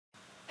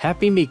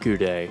Happy Miku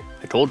Day.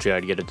 I told you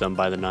I'd get it done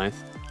by the 9th.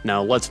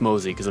 Now let's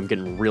mosey, because I'm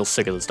getting real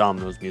sick of this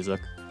Domino's music.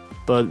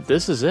 But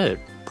this is it.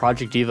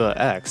 Project Diva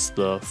X,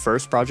 the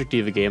first Project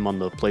Diva game on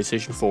the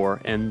PlayStation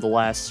 4, and the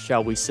last,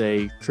 shall we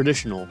say,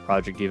 traditional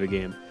Project Diva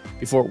game,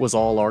 before it was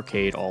all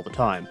arcade all the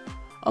time.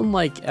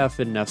 Unlike F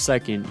and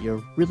F2,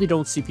 you really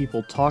don't see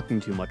people talking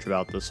too much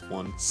about this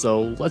one,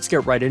 so let's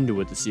get right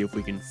into it to see if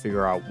we can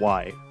figure out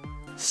why.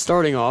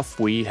 Starting off,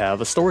 we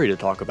have a story to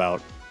talk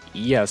about.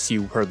 Yes,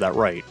 you heard that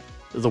right.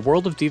 The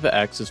world of Diva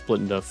X is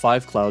split into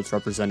 5 clouds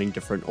representing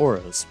different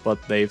auras, but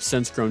they've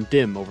since grown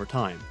dim over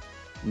time.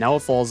 Now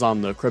it falls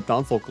on the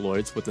Krypton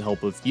Vocaloids, with the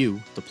help of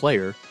you, the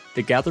player,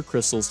 to gather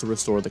crystals to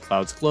restore the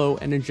cloud's glow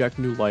and inject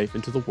new life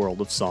into the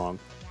world of song.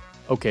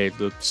 Okay,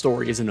 the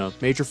story isn't a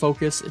major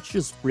focus, it's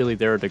just really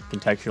there to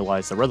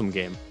contextualize the rhythm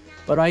game,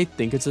 but I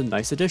think it's a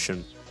nice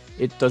addition.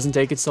 It doesn't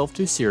take itself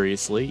too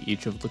seriously,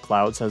 each of the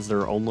clouds has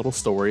their own little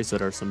stories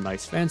that are some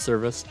nice fan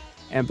service,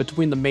 and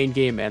between the main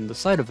game and the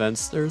side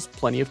events, there's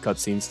plenty of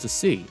cutscenes to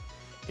see.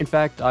 In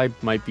fact, I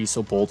might be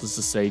so bold as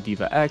to say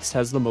Diva X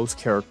has the most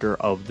character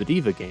of the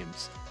Diva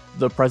games.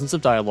 The presence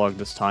of dialogue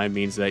this time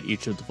means that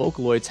each of the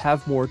Vocaloids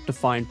have more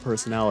defined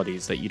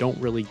personalities that you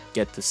don't really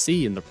get to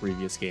see in the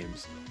previous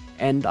games.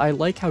 And I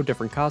like how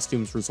different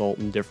costumes result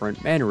in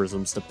different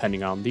mannerisms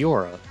depending on the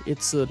aura.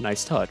 It's a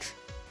nice touch.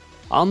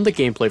 On the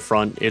gameplay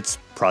front, it's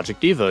Project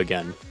Diva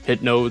again.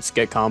 Hit notes,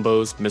 get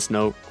combos, miss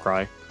note,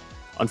 cry.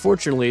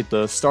 Unfortunately,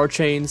 the star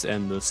chains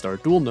and the star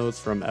dual notes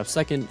from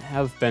F2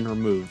 have been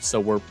removed, so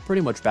we're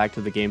pretty much back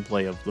to the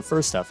gameplay of the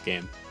first F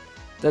game.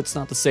 That's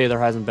not to say there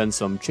hasn't been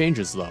some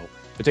changes though,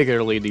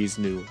 particularly these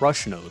new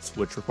rush notes,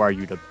 which require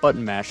you to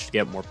button mash to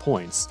get more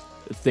points.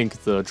 Think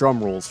the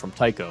drum rolls from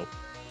Taiko.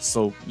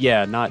 So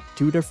yeah, not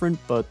too different,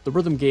 but the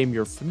rhythm game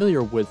you're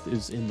familiar with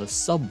is in the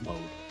sub mode.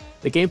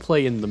 The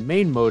gameplay in the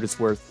main mode is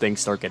where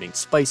things start getting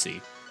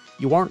spicy.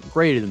 You aren't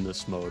graded in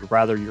this mode,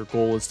 rather your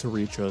goal is to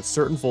reach a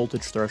certain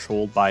voltage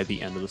threshold by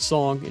the end of the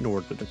song in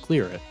order to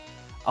clear it.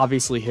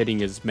 Obviously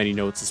hitting as many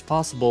notes as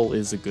possible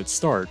is a good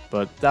start,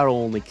 but that'll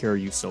only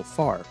carry you so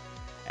far.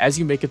 As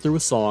you make it through a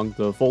song,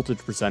 the voltage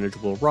percentage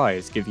will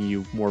rise, giving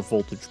you more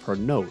voltage per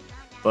note,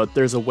 but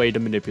there's a way to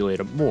manipulate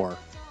it more.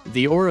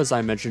 The auras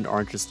I mentioned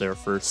aren't just there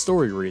for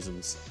story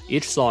reasons.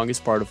 Each song is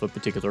part of a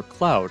particular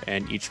cloud,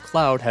 and each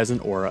cloud has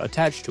an aura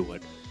attached to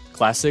it.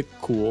 Classic,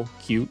 cool,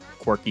 cute,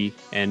 quirky,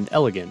 and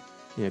elegant.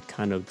 Yeah,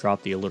 kind of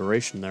dropped the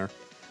alliteration there.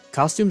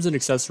 Costumes and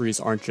accessories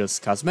aren't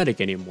just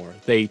cosmetic anymore,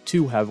 they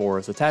too have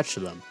auras attached to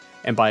them,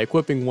 and by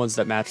equipping ones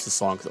that match the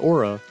song's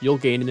aura, you'll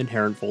gain an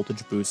inherent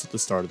voltage boost at the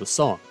start of the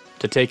song.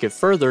 To take it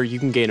further, you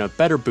can gain a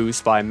better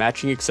boost by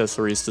matching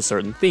accessories to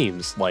certain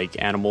themes,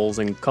 like animals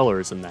and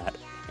colors and that.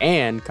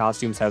 And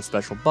costumes have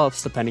special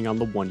buffs depending on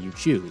the one you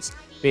choose,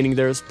 meaning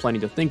there's plenty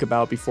to think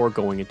about before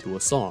going into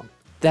a song.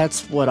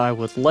 That's what I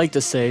would like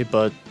to say,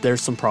 but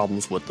there's some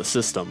problems with the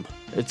system.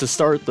 To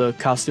start, the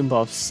costume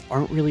buffs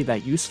aren't really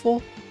that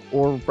useful,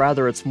 or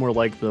rather it's more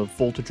like the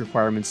voltage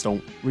requirements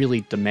don't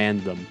really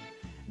demand them.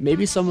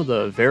 Maybe some of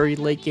the very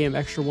late game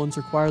extra ones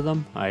require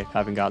them, I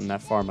haven't gotten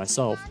that far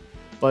myself,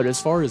 but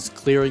as far as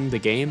clearing the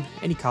game,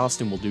 any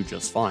costume will do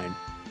just fine.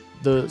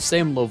 The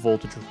same low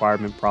voltage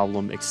requirement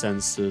problem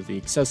extends to the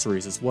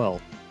accessories as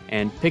well,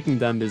 and picking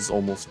them is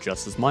almost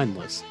just as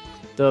mindless.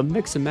 The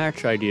mix and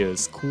match idea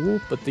is cool,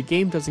 but the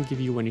game doesn't give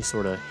you any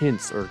sort of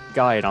hints or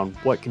guide on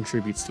what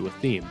contributes to a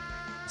theme,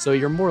 so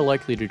you're more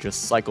likely to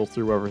just cycle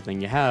through everything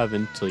you have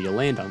until you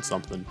land on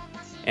something.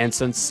 And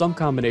since some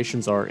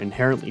combinations are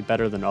inherently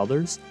better than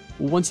others,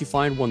 once you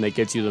find one that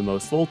gets you the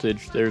most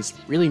voltage, there's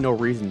really no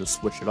reason to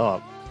switch it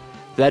up.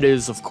 That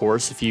is, of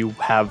course, if you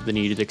have the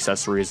needed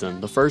accessories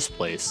in the first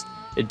place.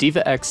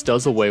 Diva X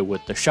does away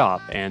with the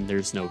shop, and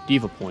there's no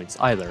Diva points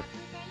either.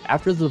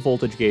 After the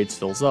voltage gauge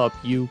fills up,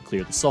 you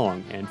clear the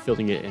song, and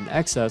filling it in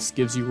excess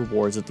gives you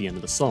rewards at the end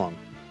of the song,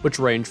 which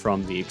range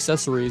from the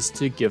accessories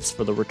to gifts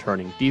for the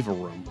returning Diva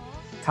room.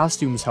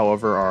 Costumes,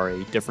 however, are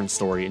a different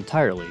story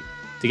entirely.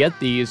 To get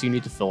these, you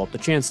need to fill up the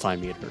chance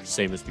time meter,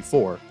 same as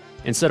before.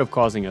 Instead of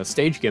causing a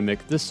stage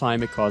gimmick, this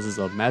time it causes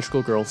a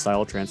magical girl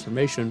style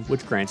transformation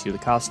which grants you the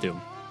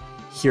costume.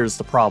 Here's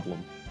the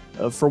problem.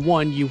 For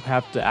one, you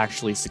have to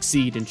actually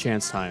succeed in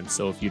chance time,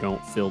 so if you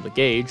don't fill the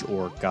gauge,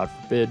 or god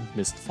forbid,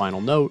 miss the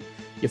final note,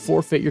 you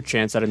forfeit your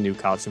chance at a new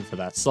costume for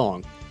that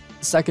song.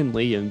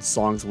 Secondly, in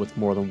songs with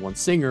more than one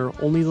singer,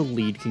 only the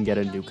lead can get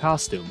a new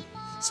costume,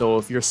 so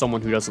if you're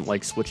someone who doesn't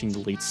like switching the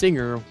lead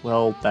singer,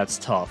 well, that's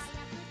tough.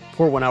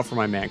 Pour one out for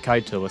my man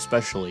Kaito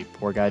especially,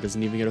 poor guy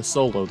doesn't even get a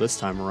solo this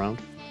time around.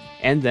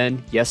 And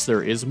then, yes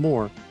there is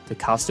more, the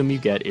costume you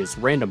get is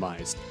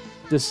randomized.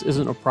 This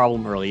isn't a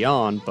problem early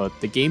on, but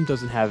the game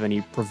doesn't have any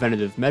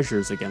preventative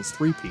measures against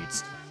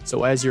repeats,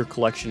 so as your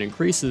collection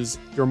increases,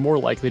 you're more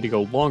likely to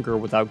go longer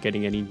without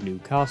getting any new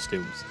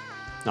costumes.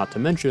 Not to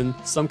mention,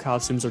 some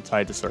costumes are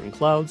tied to certain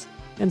clouds,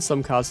 and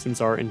some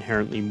costumes are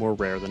inherently more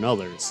rare than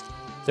others.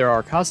 There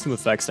are costume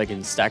effects that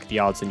can stack the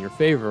odds in your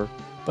favor,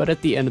 but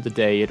at the end of the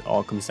day it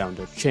all comes down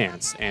to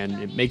chance,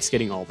 and it makes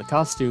getting all the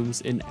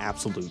costumes an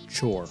absolute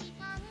chore.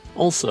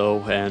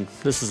 Also, and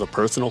this is a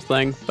personal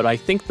thing, but I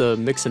think the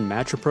mix and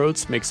match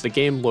approach makes the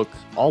game look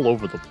all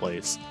over the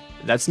place.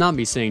 That's not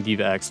me saying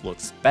Diva X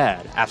looks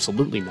bad,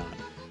 absolutely not.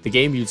 The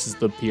game uses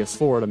the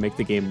PS4 to make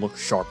the game look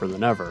sharper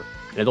than ever,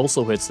 and it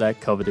also hits that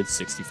coveted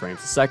 60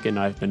 frames a second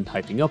I've been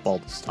hyping up all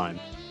this time,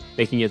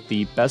 making it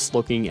the best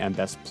looking and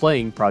best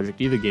playing Project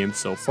Diva game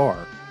so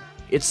far.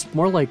 It's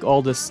more like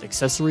all this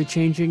accessory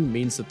changing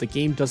means that the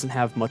game doesn't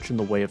have much in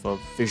the way of a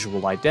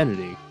visual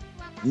identity.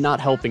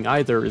 Not helping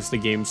either is the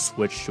game's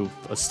switch to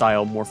a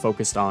style more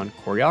focused on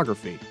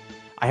choreography.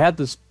 I had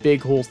this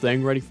big whole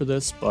thing ready for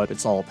this, but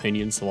it's all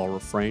opinion, so I'll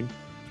refrain.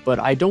 But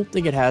I don't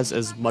think it has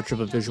as much of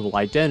a visual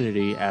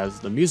identity as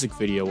the music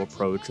video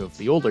approach of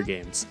the older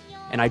games,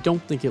 and I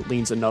don't think it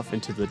leans enough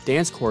into the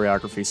dance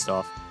choreography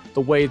stuff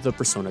the way the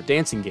Persona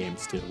dancing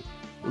games do,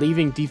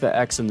 leaving Diva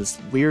X in this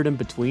weird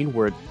in-between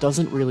where it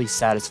doesn't really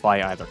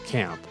satisfy either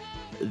camp.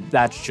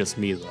 That's just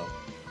me though.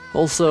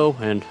 Also,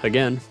 and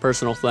again,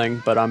 personal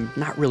thing, but I'm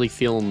not really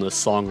feeling this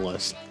song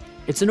list.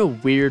 It's in a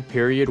weird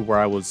period where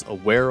I was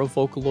aware of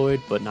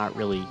Vocaloid, but not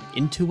really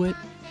into it,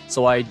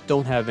 so I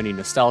don't have any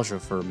nostalgia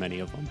for many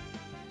of them.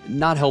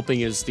 Not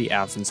helping is the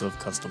absence of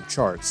custom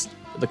charts.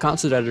 The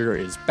concert editor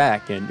is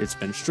back and it's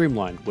been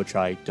streamlined, which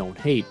I don't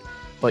hate,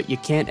 but you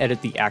can't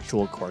edit the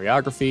actual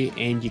choreography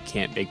and you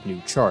can't make new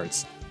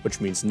charts,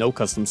 which means no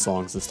custom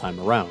songs this time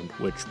around,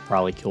 which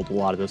probably killed a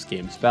lot of this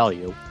game's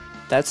value.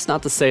 That's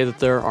not to say that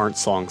there aren't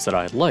songs that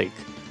I like.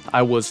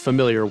 I was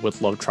familiar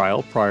with Love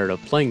Trial prior to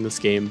playing this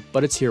game,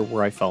 but it's here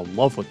where I fell in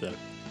love with it.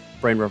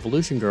 Brain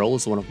Revolution Girl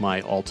is one of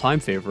my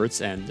all-time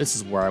favorites, and this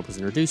is where I was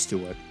introduced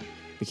to it.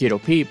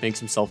 Mikito Pete makes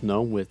himself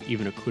known with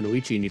Even a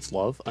Kunoichi Needs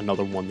Love,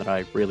 another one that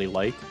I really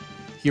like.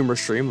 Humor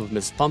Stream of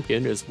Mrs.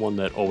 Pumpkin is one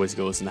that always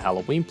goes in the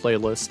Halloween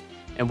playlist,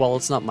 and while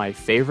it's not my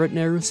favorite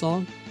Neru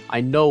song,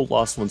 I know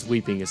Lost One's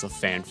Weeping is a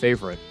fan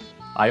favorite.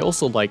 I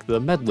also like the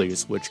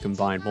medleys, which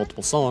combine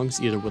multiple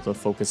songs either with a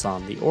focus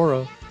on the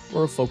aura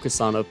or a focus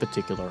on a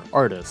particular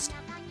artist.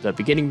 The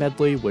beginning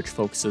medley, which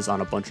focuses on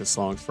a bunch of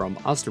songs from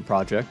Oster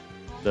Project,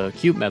 the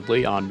cute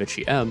medley on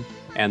Michi M,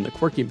 and the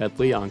quirky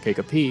medley on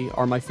Keika P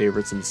are my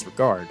favorites in this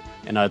regard,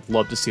 and I'd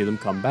love to see them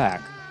come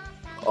back.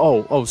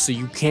 Oh, so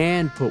you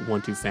can put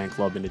 1-2 Fan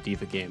Club in a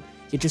Diva game,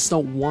 you just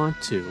don't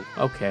want to.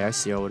 Okay, I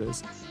see how it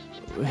is.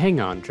 Hang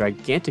on,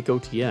 Gigantic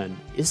OTN,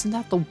 isn't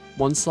that the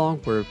one song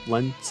where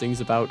Len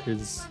sings about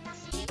his...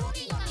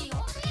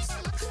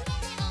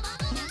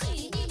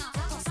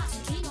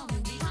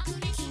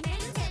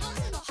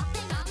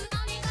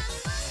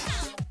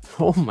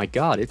 Oh my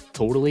god, it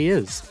totally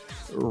is.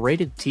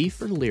 Rated T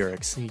for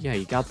lyrics, yeah,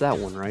 you got that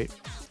one right.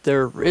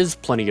 There is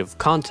plenty of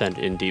content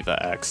in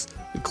Diva X.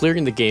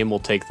 Clearing the game will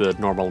take the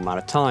normal amount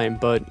of time,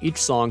 but each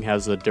song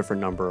has a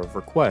different number of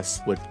requests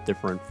with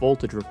different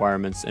voltage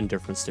requirements and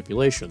different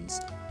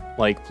stipulations,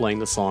 like playing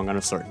the song on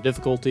a certain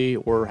difficulty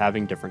or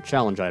having different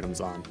challenge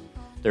items on.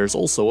 There's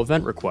also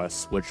event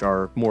requests, which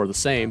are more the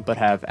same but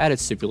have added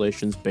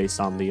stipulations based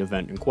on the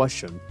event in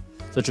question,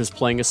 such as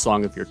playing a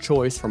song of your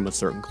choice from a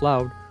certain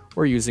cloud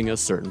or using a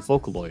certain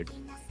Vocaloid.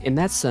 In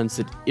that sense,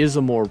 it is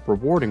a more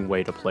rewarding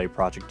way to play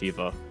Project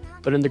Diva,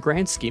 but in the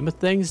grand scheme of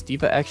things,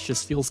 Diva X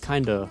just feels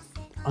kinda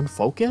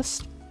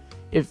unfocused?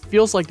 It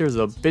feels like there's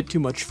a bit too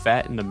much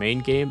fat in the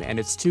main game and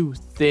it's too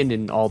thin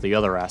in all the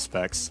other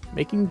aspects,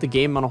 making the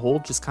game on a whole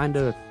just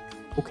kinda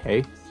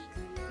okay.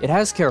 It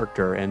has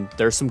character and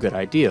there's some good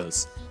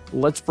ideas.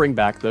 Let's bring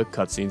back the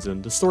cutscenes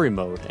in the story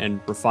mode and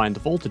refine the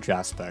voltage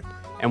aspect,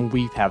 and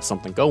we have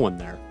something going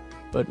there.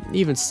 But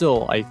even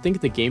still, I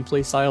think the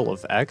gameplay style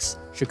of X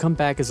should come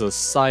back as a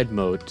side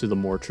mode to the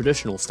more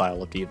traditional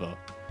style of Diva,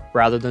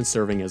 rather than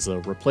serving as a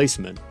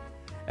replacement.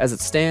 As it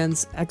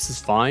stands, X is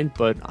fine,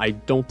 but I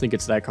don't think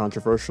it's that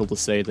controversial to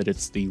say that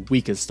it's the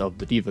weakest of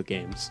the Diva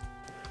games.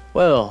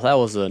 Well, that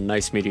was a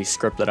nice meaty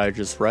script that I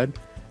just read.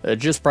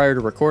 Just prior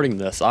to recording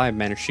this, I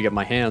managed to get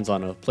my hands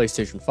on a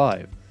PlayStation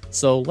 5,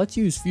 so let's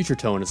use Future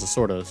Tone as a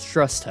sort of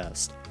stress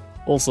test.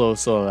 Also,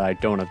 so that I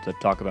don't have to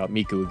talk about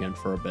Miku again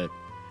for a bit.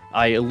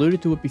 I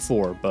alluded to it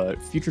before,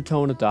 but Future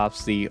Tone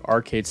adopts the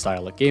arcade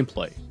style of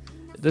gameplay.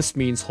 This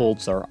means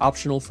holds are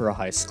optional for a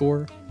high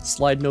score,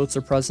 slide notes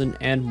are present,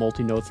 and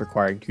multi-notes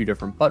requiring 2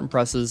 different button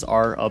presses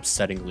are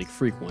upsettingly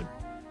frequent.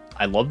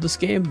 I love this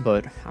game,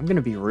 but I'm gonna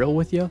be real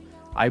with you,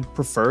 I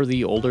prefer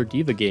the older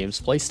Diva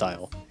game's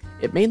playstyle.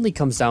 It mainly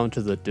comes down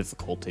to the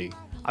difficulty.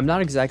 I'm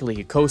not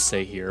exactly a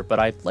Kosei here, but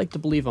I'd like to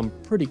believe I'm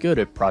pretty good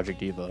at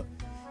Project Diva.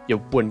 You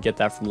wouldn't get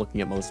that from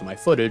looking at most of my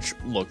footage.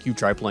 Look, you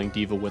try playing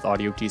Diva with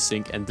audio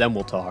desync and then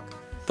we'll talk.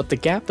 But the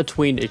gap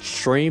between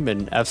Extreme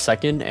and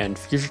F2 and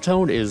Future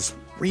Tone is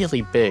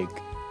really big.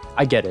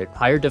 I get it,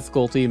 higher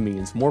difficulty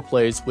means more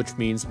plays, which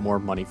means more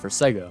money for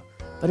Sega,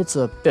 but it's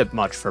a bit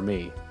much for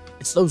me.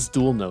 It's those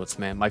dual notes,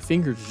 man, my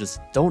fingers just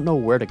don't know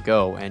where to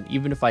go, and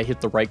even if I hit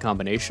the right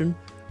combination,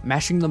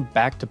 mashing them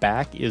back to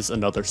back is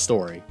another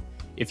story.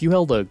 If you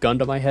held a gun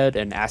to my head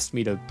and asked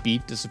me to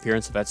beat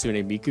Disappearance of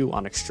Hatsune Miku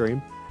on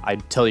Extreme,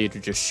 I'd tell you to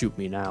just shoot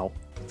me now.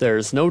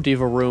 There's no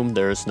Diva Room,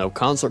 there's no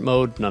concert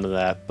mode, none of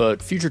that,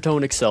 but Future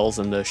Tone excels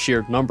in the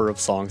sheer number of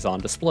songs on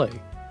display.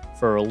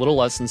 For a little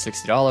less than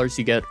 $60,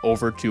 you get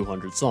over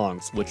 200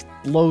 songs, which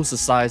blows the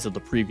size of the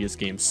previous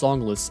game's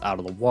song lists out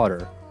of the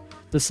water.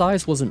 The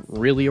size wasn't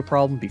really a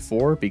problem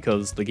before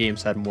because the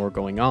games had more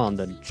going on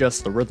than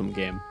just the rhythm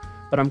game,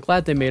 but I'm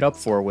glad they made up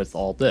for it with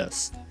all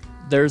this.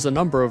 There's a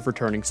number of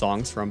returning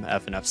songs from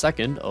FNF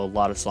Second, a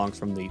lot of songs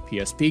from the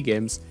PSP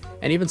games,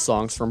 and even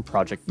songs from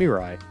Project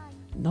Mirai.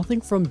 Nothing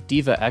from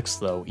Diva X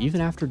though,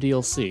 even after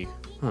DLC.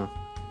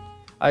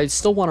 I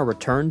still want to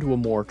return to a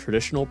more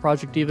traditional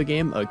Project Diva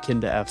game akin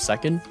to F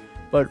Second,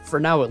 but for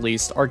now at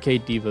least,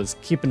 Arcade Diva's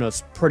keeping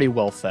us pretty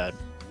well fed.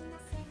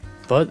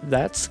 But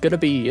that's gonna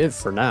be it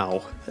for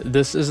now.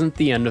 This isn't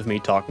the end of me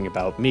talking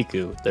about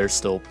Miku. There's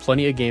still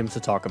plenty of games to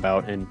talk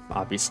about, and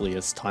obviously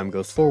as time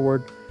goes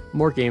forward,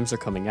 more games are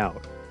coming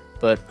out.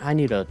 But I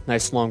need a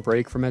nice long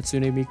break from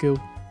Hatsune Miku,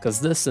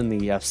 cause this and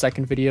the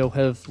F2nd video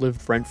have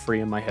lived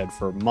rent-free in my head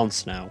for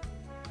months now.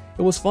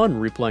 It was fun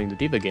replaying the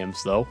Diva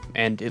games though,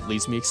 and it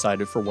leaves me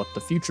excited for what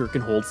the future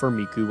can hold for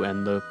Miku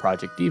and the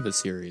Project Diva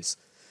series.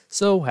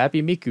 So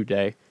happy Miku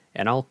Day,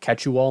 and I'll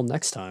catch you all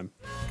next time.